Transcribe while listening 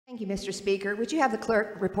Thank you, Mr. Speaker. Would you have the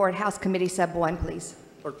clerk report House Committee Sub 1, please?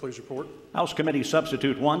 Clerk, please report. House Committee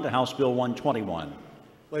Substitute 1 to House Bill 121.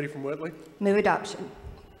 Lady from Whitley. Move adoption.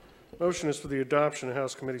 Motion is for the adoption of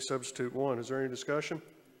House Committee Substitute 1. Is there any discussion?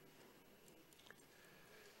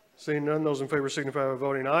 Seeing none, those in favor signify by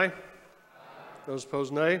voting aye. Aye. Those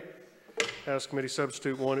opposed, nay. House Committee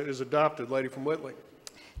Substitute 1 is adopted. Lady from Whitley.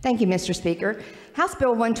 Thank you, Mr. Speaker. House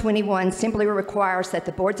Bill 121 simply requires that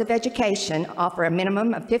the boards of education offer a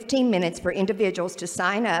minimum of 15 minutes for individuals to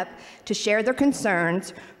sign up to share their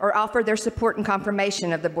concerns or offer their support and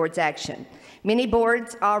confirmation of the board's action. Many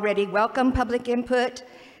boards already welcome public input,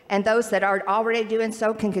 and those that are already doing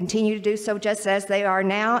so can continue to do so just as they are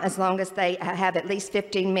now, as long as they have at least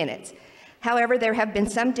 15 minutes. However, there have been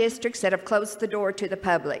some districts that have closed the door to the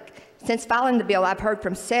public. Since filing the bill, I've heard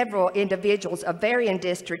from several individuals of varying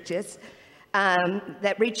districts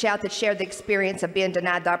that reach out that share the experience of being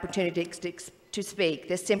denied the opportunity to speak.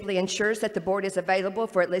 This simply ensures that the board is available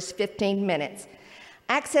for at least 15 minutes.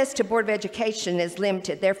 Access to Board of Education is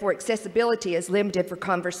limited, therefore accessibility is limited for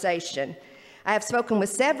conversation. I have spoken with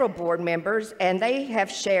several board members, and they have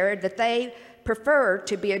shared that they prefer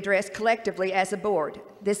to be addressed collectively as a board.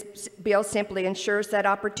 This bill simply ensures that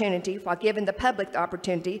opportunity while giving the public the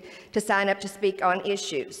opportunity to sign up to speak on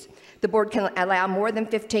issues. The board can allow more than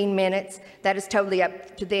 15 minutes. That is totally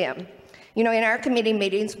up to them. You know, in our committee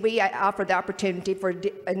meetings, we offer the opportunity for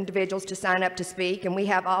individuals to sign up to speak, and we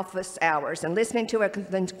have office hours, and listening to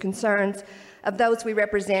the concerns of those we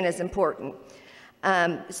represent is important.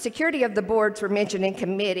 Security of the boards were mentioned in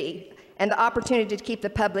committee, and the opportunity to keep the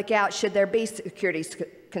public out should there be security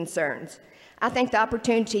concerns. I think the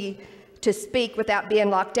opportunity to speak without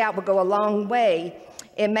being locked out will go a long way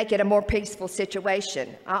and make it a more peaceful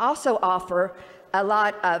situation. I also offer a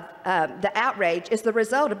lot of the outrage is the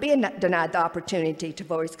result of being denied the opportunity to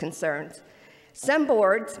voice concerns. Some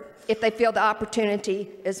boards, if they feel the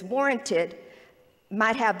opportunity is warranted,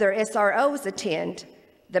 might have their SROs attend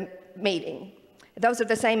the meeting. Those are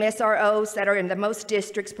the same SROs that are in the most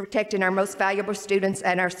districts protecting our most valuable students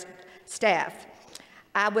and our staff.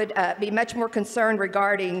 I would be much more concerned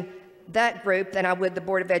regarding that group than I would the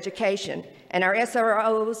Board of Education. And our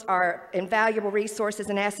SROs are invaluable resources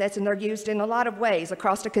and assets, and they're used in a lot of ways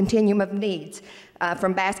across the continuum of needs,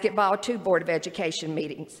 from basketball to Board of Education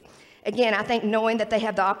meetings. Again, I think knowing that they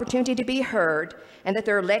have the opportunity to be heard and that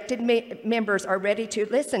their elected members are ready to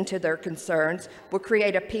listen to their concerns will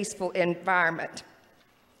create a peaceful environment.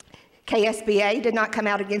 KSBA did not come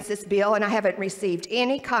out against this bill, and I haven't received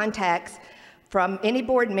any contacts from any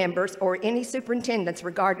board members or any superintendents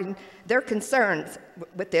regarding their concerns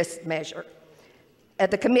with this measure.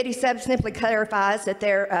 The committee simply clarifies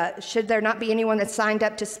that should there not be anyone that signed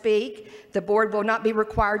up to speak, the board will not be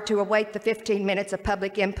required to await the 15 minutes of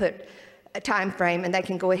public input time frame, and they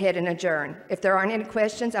can go ahead and adjourn. If there aren't any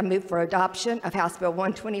questions, I move for adoption of House Bill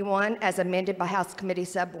 121 as amended by House Committee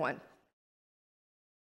Sub 1.